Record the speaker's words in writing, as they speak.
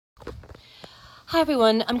Hi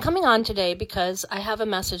everyone, I'm coming on today because I have a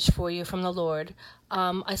message for you from the Lord.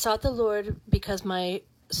 I sought the Lord because my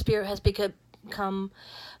spirit has become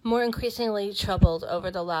more increasingly troubled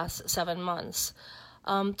over the last 7 months.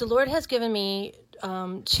 The Lord has given me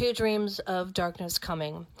 2 dreams of darkness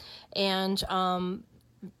coming, and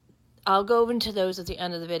I'll go into those at the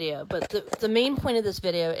end of the video, but the main point of this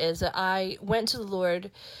video is that I went to the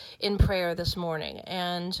Lord in prayer this morning,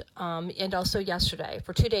 and also yesterday.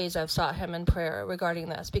 For 2 days I've sought Him in prayer regarding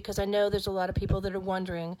this, because I know there's a lot of people that are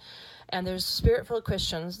wondering, and there's spirit-filled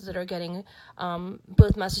Christians that are getting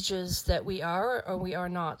both messages that we are or we are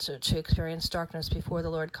not to experience darkness before the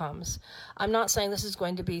Lord comes. I'm not saying this is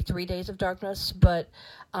going to be 3 days of darkness, but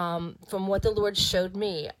from what the Lord showed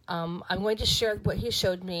me, I'm going to share what He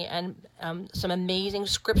showed me and some amazing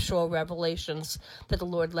scriptural revelations that the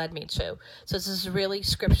Lord led me to. So this is really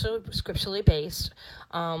scripturally based.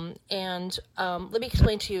 And let me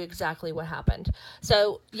explain to you exactly what happened.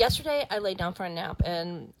 So yesterday I laid down for a nap,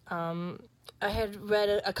 and I had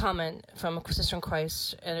read a comment from a sister in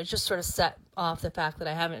Christ, and it just sort of set off the fact that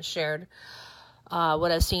I haven't shared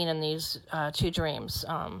what I've seen in these 2 dreams,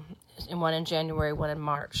 one in January, one in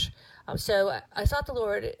March. So I sought the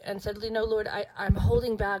Lord and said, Lord, I'm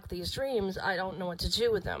holding back these dreams. I don't know what to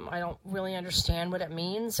do with them. I don't really understand what it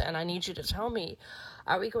means, and I need you to tell me,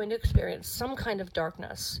 are we going to experience some kind of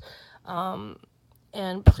darkness?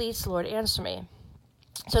 And please, Lord, answer me.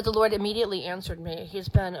 So the Lord immediately answered me. He's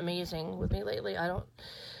been amazing with me lately.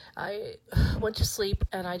 I went to sleep,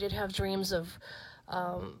 and I did have dreams of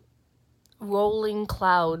rolling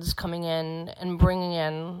clouds coming in and bringing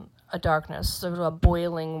in a darkness, sort of a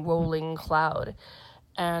boiling, rolling cloud.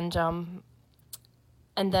 And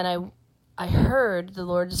then I heard the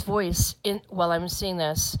Lord's voice while I'm seeing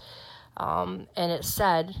this, and it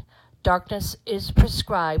said, darkness is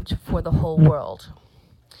prescribed for the whole world.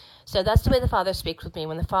 So that's the way the Father speaks with me.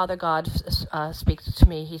 When the Father God speaks to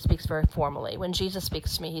me, He speaks very formally. When Jesus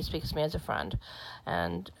speaks to me, He speaks to me as a friend.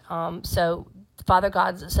 And so Father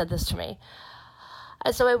God said this to me.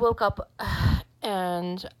 And so I woke up,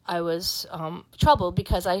 and I was troubled,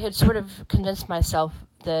 because I had sort of convinced myself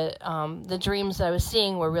that the dreams that I was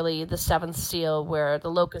seeing were really the 7th seal, where the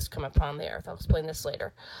locusts come upon the earth. I'll explain this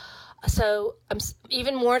later. So I'm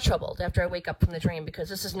even more troubled after I wake up from the dream, because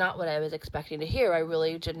this is not what I was expecting to hear. I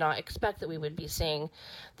really did not expect that we would be seeing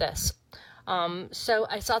this. So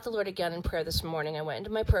I sought the Lord again in prayer this morning. I went into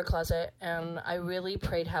my prayer closet, and I really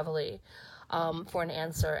prayed heavily for an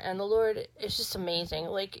answer. And the Lord is just amazing.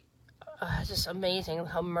 Just amazing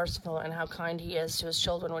how merciful and how kind He is to His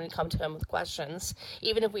children when we come to Him with questions.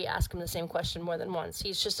 Even if we ask Him the same question more than once,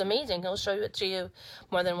 He's just amazing. He'll show it to you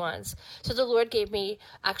more than once. So the Lord gave me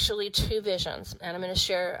actually 2 visions, and I'm going to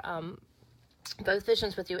share both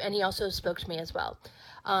visions with you, and He also spoke to me as well.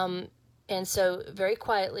 And so very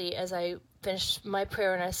quietly, as I finished my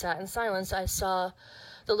prayer and I sat in silence, I saw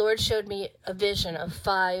the Lord showed me a vision of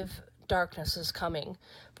 5 darknesses coming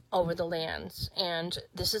over the lands, and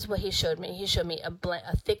this is what He showed me. He showed me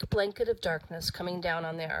a thick blanket of darkness coming down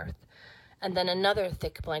on the earth, and then another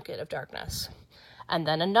thick blanket of darkness, and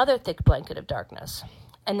then another thick blanket of darkness,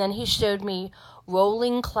 and then He showed me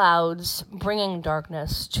rolling clouds bringing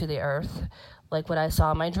darkness to the earth, like what I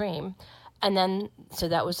saw in my dream. And then, so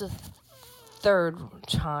that was the 3rd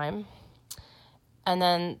time, and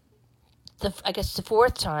then the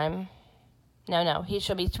 4th time. No, He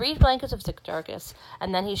showed me 3 blankets of thick darkness,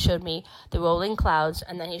 and then He showed me the rolling clouds,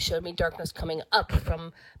 and then He showed me darkness coming up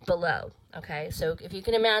from below. Okay, so if you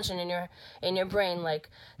can imagine in your brain, like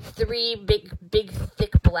 3 big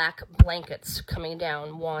thick black blankets coming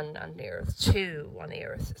down, 1 on the earth, 2 on the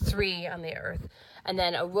earth, 3 on the earth, and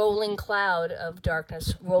then a rolling cloud of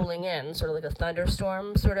darkness rolling in, sort of like a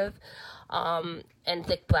thunderstorm, sort of, and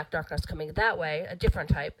thick black darkness coming that way, a different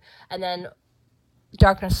type, and then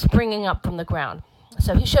darkness springing up from the ground.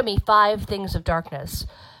 So He showed me 5 things of darkness,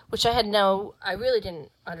 which I really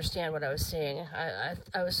didn't understand what I was seeing.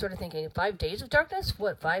 I was sort of thinking, 5 days of darkness?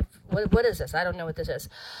 What is this? I don't know what this is.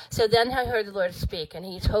 So then I heard the Lord speak, and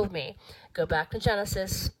He told me, go back to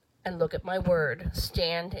Genesis and look at my word.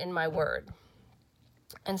 Stand in my word.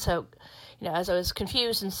 And so, as I was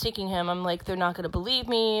confused and seeking Him, I'm like, they're not going to believe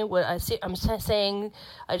me. What I'm saying,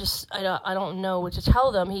 I don't know what to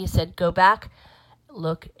tell them. He said, go back.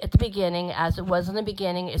 Look at the beginning as it was in the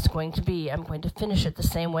beginning. It's going to be. I'm going to finish it the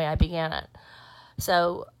same way I began it.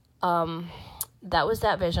 So that was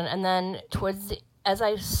that vision. And then as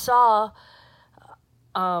I saw,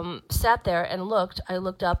 sat there and I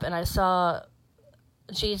looked up and I saw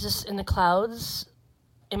Jesus in the clouds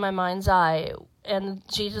in my mind's eye. And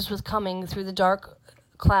Jesus was coming through the dark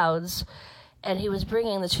clouds, and He was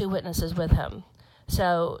bringing the 2 witnesses with Him.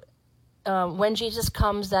 So when Jesus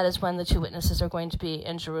comes, that is when the two witnesses are going to be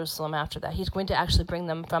in Jerusalem after that. He's going to actually bring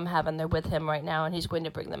them from heaven. They're with him right now, and he's going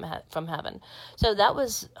to bring them from heaven. So that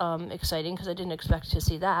was exciting because I didn't expect to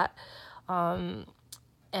see that.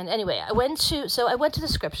 And anyway, I went to the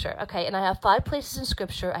scripture, okay, and I have 5 places in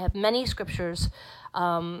scripture. I have many scriptures.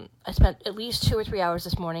 I spent at least 2 or 3 hours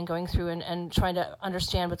this morning going through and trying to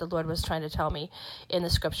understand what the Lord was trying to tell me in the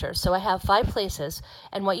scripture. So I have 5 places,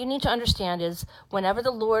 and what you need to understand is whenever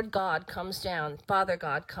the Lord God comes down, Father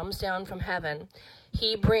God comes down from heaven,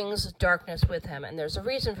 he brings darkness with him, and there's a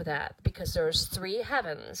reason for that, because there's 3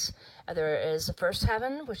 heavens. There is the first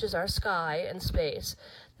heaven, which is our sky and space.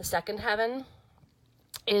 The second heaven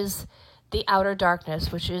is the outer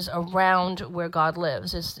darkness, which is around where God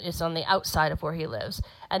lives. It's on the outside of where he lives.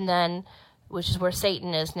 And then, which is where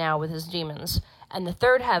Satan is now with his demons. And the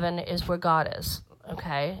third heaven is where God is,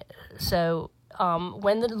 okay? So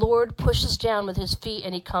when the Lord pushes down with his feet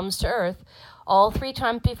and he comes to earth, all 3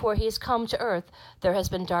 times before he's come to earth, there has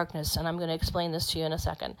been darkness, and I'm going to explain this to you in a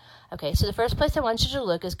second. Okay, so the first place I want you to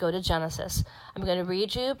look is go to Genesis. I'm going to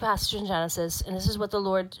read you a passage in Genesis, and this is what the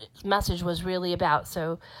Lord's message was really about.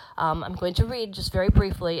 So I'm going to read just very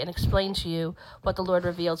briefly and explain to you what the Lord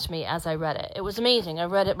revealed to me as I read it. It was amazing. I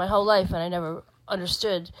read it my whole life, and I never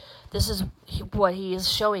understood this is what he is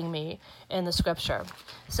showing me in the scripture.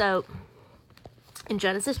 So in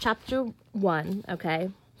Genesis chapter 1,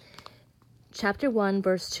 okay, chapter 1,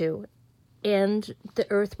 verse 2, and the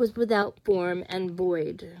earth was without form and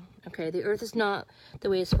void. Okay, the earth is not the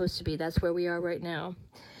way it's supposed to be. That's where we are right now.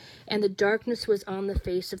 And the darkness was on the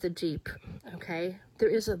face of the deep. Okay, there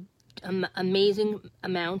is an amazing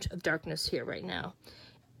amount of darkness here right now.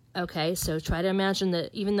 Okay, so try to imagine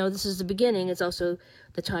that even though this is the beginning, it's also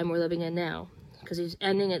the time we're living in now, because he's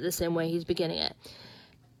ending it the same way he's beginning it.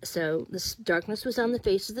 So this darkness was on the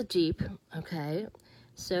face of the deep. Okay,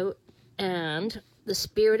 so and the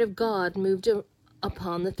Spirit of God moved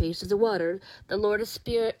upon the face of the water. The Lord is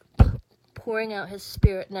Spirit, pouring out his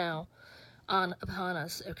Spirit now upon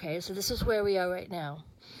us. Okay, so this is where we are right now.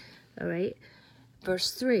 All right,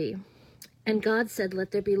 verse 3. And God said,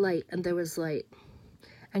 let there be light, and there was light.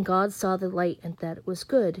 And God saw the light, and that it was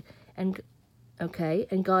good. And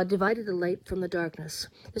God divided the light from the darkness.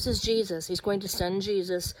 This is Jesus. He's going to send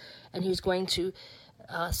Jesus, and he's going to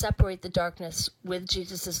separate the darkness with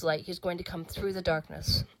Jesus' light. He's going to come through the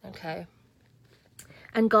darkness, okay?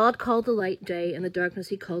 And God called the light day, and the darkness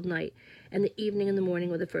he called night, and the evening and the morning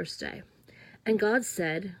were the first day. And God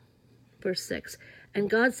said, verse 6, and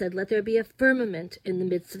God said, let there be a firmament in the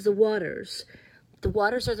midst of the waters. The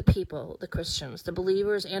waters are the people, the Christians, the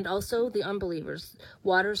believers, and also the unbelievers.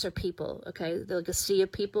 Waters are people, okay? They're like a sea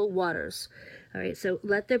of people, waters. All right, so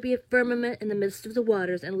let there be a firmament in the midst of the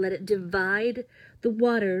waters, and let it divide the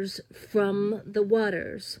waters from the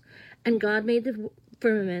waters. And God made the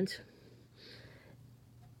firmament,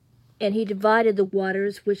 and he divided the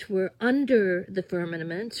waters which were under the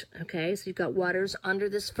firmament. Okay, so you've got waters under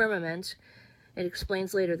this firmament. It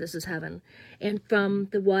explains later this is heaven. And from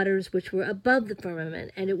the waters which were above the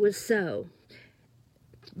firmament. And it was so.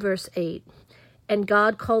 Verse 8. And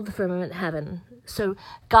God called the firmament heaven. So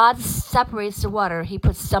God separates the water. He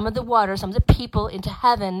puts some of the water, some of the people into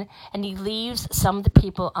heaven, and he leaves some of the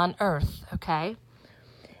people on earth, okay?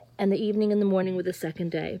 And the evening and the morning were the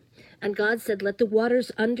second day. And God said, let the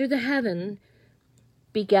waters under the heaven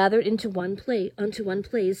be gathered unto one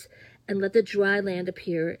place, and let the dry land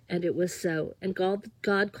appear, and it was so. And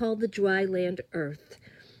God called the dry land earth.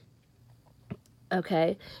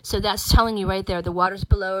 Okay, so that's telling you right there, the waters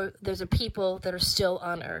below, there's a people that are still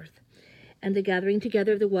on earth. And the gathering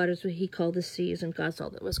together of the waters, what he called the seas, and God saw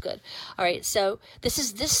that was good. All right, so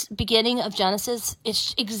this beginning of Genesis,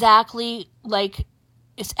 it's exactly like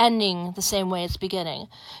it's ending the same way it's beginning.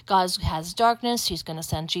 God has darkness. He's going to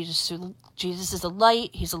send Jesus through. Jesus is the light.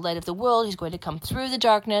 He's the light of the world. He's going to come through the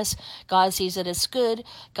darkness. God sees that it's good.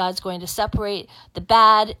 God's going to separate the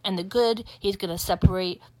bad and the good. He's going to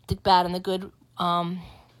separate the bad and the good. And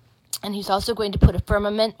he's also going to put a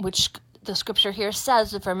firmament, which the scripture here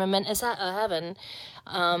says the firmament is heaven.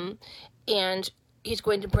 And he's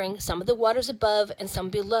going to bring some of the waters above and some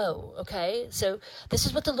below, okay? So this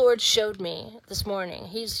is what the Lord showed me this morning.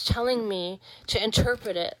 He's telling me to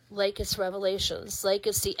interpret it like it's Revelations, like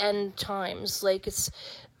it's the end times, like it's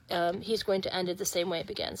he's going to end it the same way it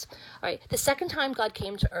begins. All right, the second time God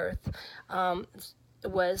came to earth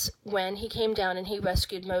was when he came down and he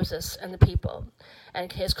rescued Moses and the people.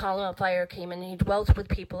 And his column of fire came and he dwelt with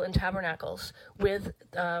people in tabernacles with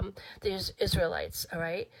these Israelites, all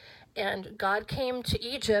right? And God came to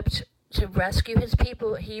Egypt to rescue his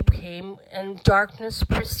people, he came, and darkness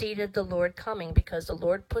preceded the Lord coming, because the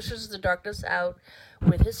Lord pushes the darkness out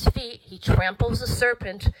with his feet. He tramples the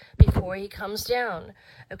serpent before he comes down.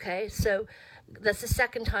 Okay, so that's the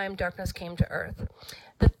second time darkness came to earth.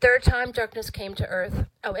 The third time darkness came to earth.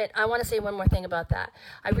 Oh, and I want to say one more thing about that.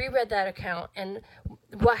 I reread that account, and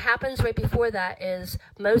what happens right before that is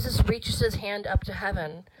Moses reaches his hand up to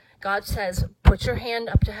heaven. God says, put your hand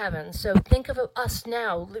up to heaven. So think of us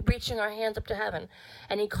now reaching our hands up to heaven.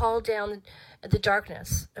 And he called down the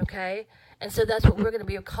darkness, okay? And so that's what we're going to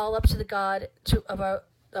be, a call up to the God of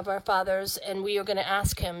our fathers, and we are going to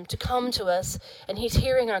ask him to come to us, and he's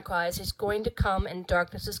hearing our cries. He's going to come, and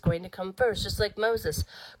darkness is going to come first, just like Moses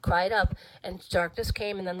cried up, and darkness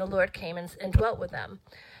came, and then the Lord came and dwelt with them.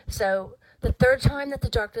 So the third time that the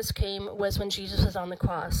darkness came was when Jesus was on the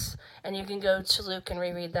cross, and you can go to Luke and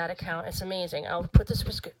reread that account. It's amazing. I'll put the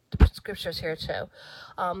scriptures here too.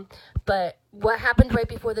 But what happened right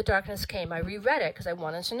before the darkness came? I reread it because I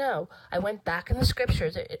wanted to know. I went back in the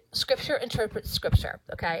scriptures. Scripture interprets scripture,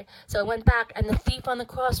 okay? So I went back, and the thief on the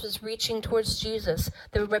cross was reaching towards Jesus.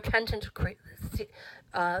 The repentant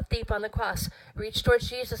thief on the cross reached towards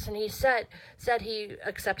Jesus, and he said he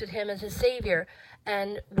accepted him as his Savior.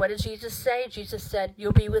 And what did Jesus say? Jesus said,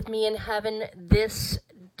 you'll be with me in heaven this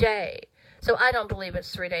day. So I don't believe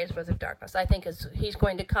it's 3 days worth of darkness. I think he's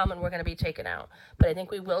going to come and we're going to be taken out. But I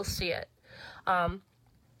think we will see it. And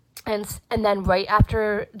then right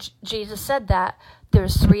after Jesus said that,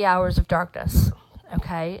 there's 3 hours of darkness.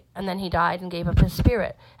 Okay? And then he died and gave up his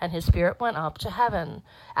spirit. And his spirit went up to heaven.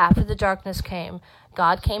 After the darkness came,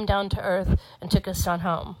 God came down to earth and took his son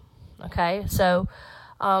home. Okay? So,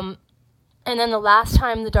 and then the last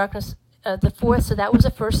time the darkness, the fourth, so that was the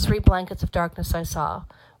first 3 blankets of darkness I saw.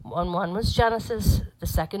 One was Genesis, the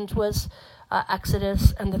second was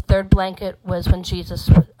Exodus, and the third blanket was when Jesus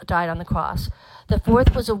died on the cross. The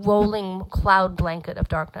fourth was a rolling cloud blanket of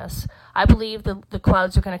darkness. I believe the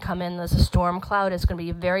clouds are going to come in as a storm cloud. It's going to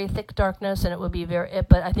be very thick darkness, and it will be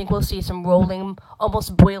but I think we'll see some rolling,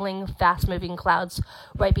 almost boiling, fast-moving clouds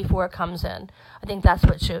right before it comes in. I think that's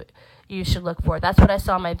what you should look for. That's what I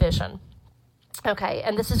saw in my vision. Okay,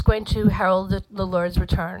 and this is going to herald the Lord's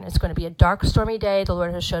return. It's going to be a dark, stormy day. The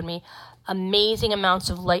Lord has shown me amazing amounts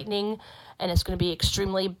of lightning, and it's going to be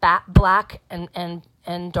extremely black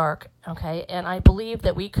and dark. Okay, and I believe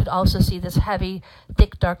that we could also see this heavy,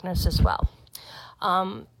 thick darkness as well.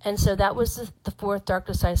 And so that was the fourth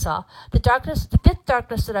darkness I saw. The fifth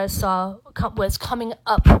darkness that I saw was coming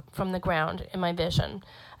up from the ground in my vision.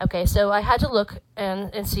 Okay, so I had to look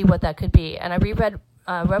and see what that could be, and I reread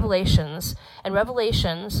Revelations,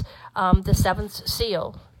 the seventh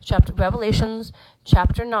seal, Revelations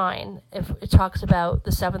chapter 9, it talks about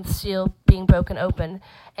the seventh seal being broken open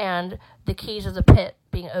and the keys of the pit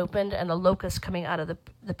being opened and the locust coming out of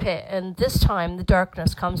the pit. And this time the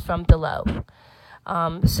darkness comes from below.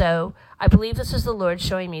 So I believe this is the Lord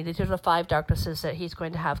showing me these are the 5 darknesses that he's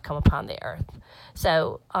going to have come upon the earth.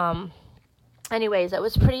 So, anyways, that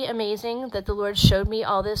was pretty amazing that the Lord showed me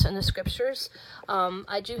all this in the scriptures.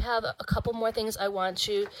 I do have a couple more things I want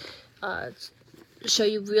to show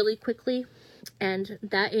you really quickly, and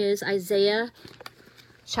that is Isaiah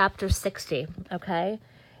chapter 60, okay?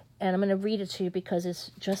 And I'm going to read it to you because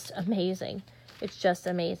it's just amazing. It's just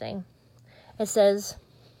amazing. It says,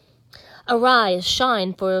 "Arise,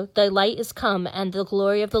 shine, for thy light is come, and the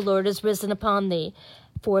glory of the Lord is risen upon thee.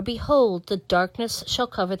 For behold, the darkness shall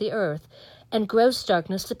cover the earth, and gross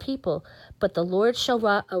darkness the people. But the Lord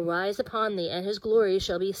shall arise upon thee, and his glory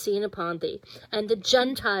shall be seen upon thee. And the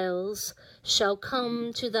Gentiles shall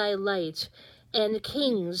come to thy light, and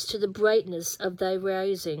kings to the brightness of thy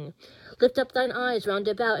rising. Lift up thine eyes round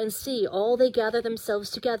about, and see, all they gather themselves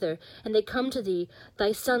together, and they come to thee.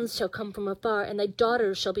 Thy sons shall come from afar, and thy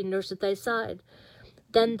daughters shall be nursed at thy side.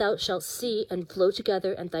 Then thou shalt see and flow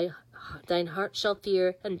together, and thine heart shall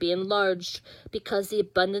fear and be enlarged, because the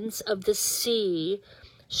abundance of the sea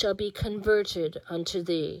shall be converted unto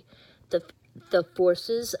thee. The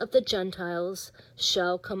forces of the Gentiles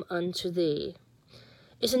shall come unto thee."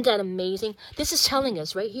 Isn't that amazing? This is telling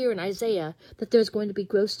us right here in Isaiah that there's going to be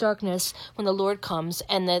gross darkness when the Lord comes,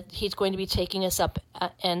 and that he's going to be taking us up,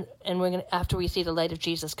 and we're going to, after we see the light of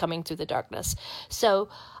Jesus coming through the darkness. So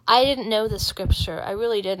I didn't know this scripture. I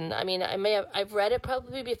really didn't. I mean, I've read it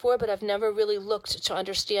probably before, but I've never really looked to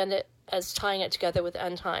understand it as tying it together with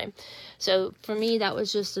end time. So for me, that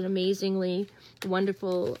was just an amazingly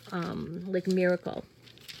wonderful, miracle.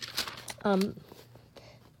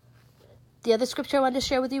 The other scripture I wanted to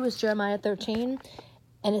share with you was Jeremiah 13,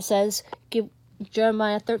 and it says,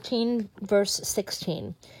 Jeremiah 13, verse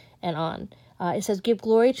 16 and on. It says, "Give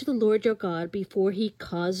glory to the Lord your God before he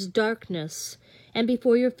cause darkness, and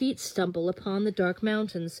before your feet stumble upon the dark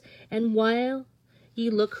mountains. And while ye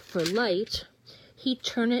look for light, he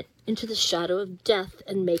turn it into the shadow of death,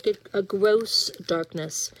 and make it a gross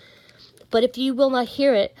darkness. But if you will not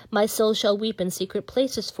hear it, my soul shall weep in secret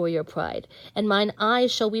places for your pride, and mine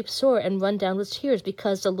eyes shall weep sore and run down with tears,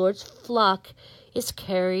 because the Lord's flock is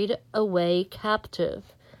carried away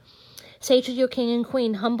captive. Say to your king and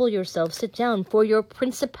queen, humble yourselves, sit down, for your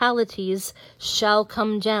principalities shall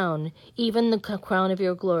come down, even the crown of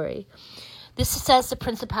your glory." This says the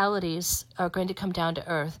principalities are going to come down to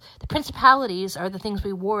earth. The principalities are the things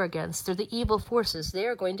we war against. They're the evil forces. They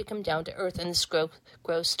are going to come down to earth in this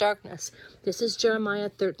gross darkness. This is Jeremiah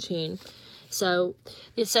 13. So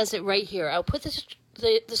it says it right here. I'll put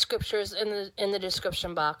the scriptures in the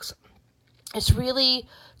description box. It's really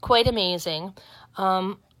quite amazing.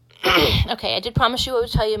 Okay, I did promise you I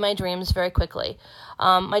would tell you my dreams very quickly.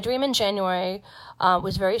 My dream in January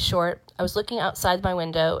was very short. I was looking outside my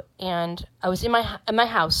window, and I was in my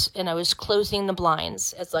house, and I was closing the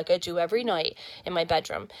blinds, as like I do every night in my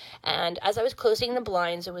bedroom. And as I was closing the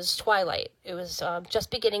blinds, it was twilight. It was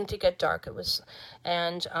just beginning to get dark.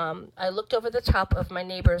 And I looked over the top of my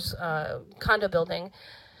neighbor's condo building,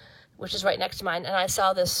 which is right next to mine, and I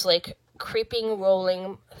saw this like creeping,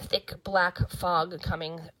 rolling, thick black fog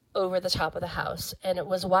coming over the top of the house, and it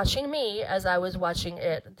was watching me as I was watching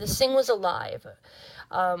it. This thing was alive.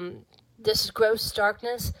 This gross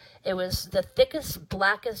darkness, it was the thickest,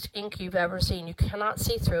 blackest ink you've ever seen. You cannot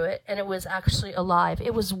see through it, and it was actually alive.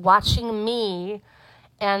 It was watching me,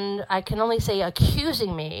 and I can only say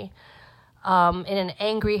accusing me in an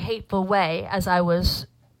angry, hateful way as I was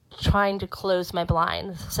trying to close my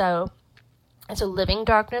blinds. So it's a living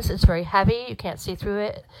darkness. It's very heavy. You can't see through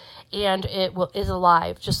it. And it is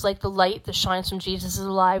alive. Just like the light that shines from Jesus is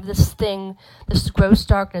alive, this gross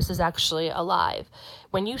darkness is actually alive.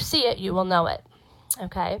 When you see it, you will know it.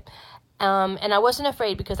 Okay? And I wasn't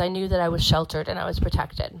afraid because I knew that I was sheltered and I was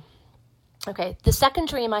protected. Okay, the second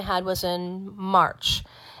dream I had was in March.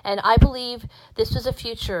 And I believe this was a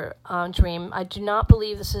future dream. I do not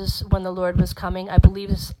believe this is when the Lord was coming. I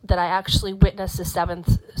believe that I actually witnessed the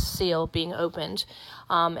seventh seal being opened.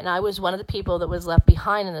 And I was one of the people that was left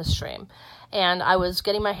behind in this dream. And I was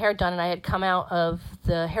getting my hair done, and I had come out of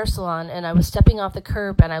the hair salon, and I was stepping off the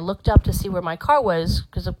curb, and I looked up to see where my car was,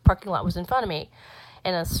 because the parking lot was in front of me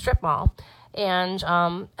in a strip mall. And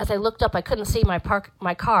as I looked up, I couldn't see my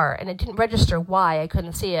car, and it didn't register why I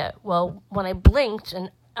couldn't see it. Well, when I blinked, and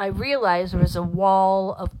I realized there was a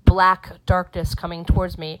wall of black darkness coming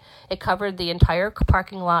towards me. It covered the entire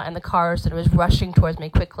parking lot and the cars, and it was rushing towards me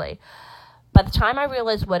quickly. By the time I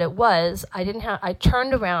realized what it was, I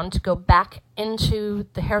turned around to go back into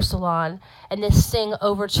the hair salon, and this thing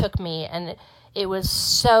overtook me, and it was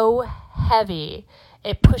so heavy.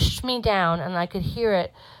 It pushed me down, and I could hear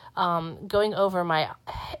it going over my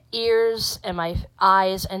ears and my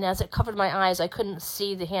eyes, and as it covered my eyes, I couldn't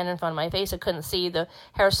see the hand in front of my face. I couldn't see the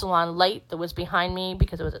hair salon light that was behind me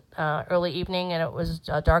because it was early evening and it was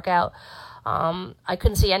dark out. I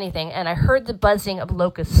couldn't see anything, and I heard the buzzing of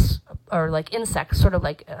locusts, or like insects, sort of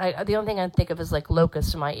like, the only thing I think of is like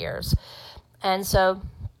locusts in my ears. And so,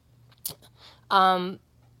 and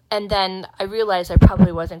then I realized I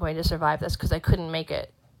probably wasn't going to survive this because I couldn't make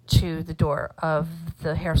it to the door of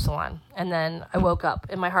the hair salon. And then I woke up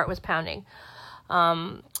and my heart was pounding.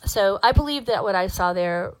 So I believe that what I saw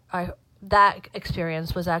there, that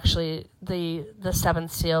experience was actually the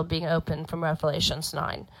seventh seal being opened from Revelations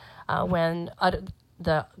 9, when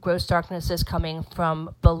the gross darkness is coming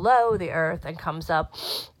from below the earth and comes up,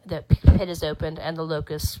 the pit is opened, and the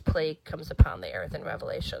locust plague comes upon the earth in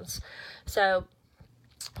Revelations. So,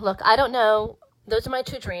 look, I don't know. Those are my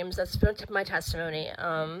two dreams. That's my testimony.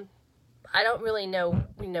 I don't really know,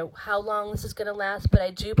 how long this is going to last, but I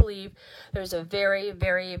do believe there's a very,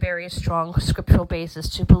 very, very strong scriptural basis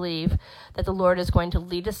to believe that the Lord is going to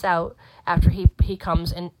lead us out after he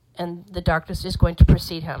comes, and the darkness is going to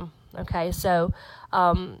precede him. Okay, so,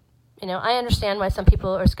 I understand why some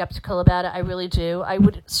people are skeptical about it. I really do. I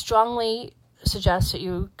would strongly suggest that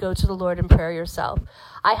you go to the Lord in prayer yourself.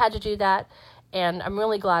 I had to do that. And I'm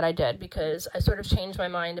really glad I did, because I sort of changed my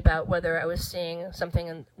mind about whether I was seeing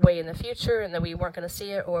something way in the future and that we weren't going to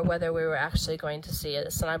see it, or whether we were actually going to see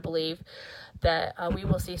it. And I believe that we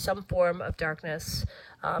will see some form of darkness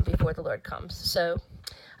before the Lord comes. So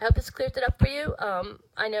I hope this cleared it up for you.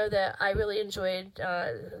 I know that I really enjoyed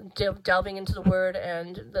delving into the Word,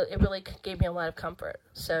 and it really gave me a lot of comfort.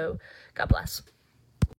 So God bless.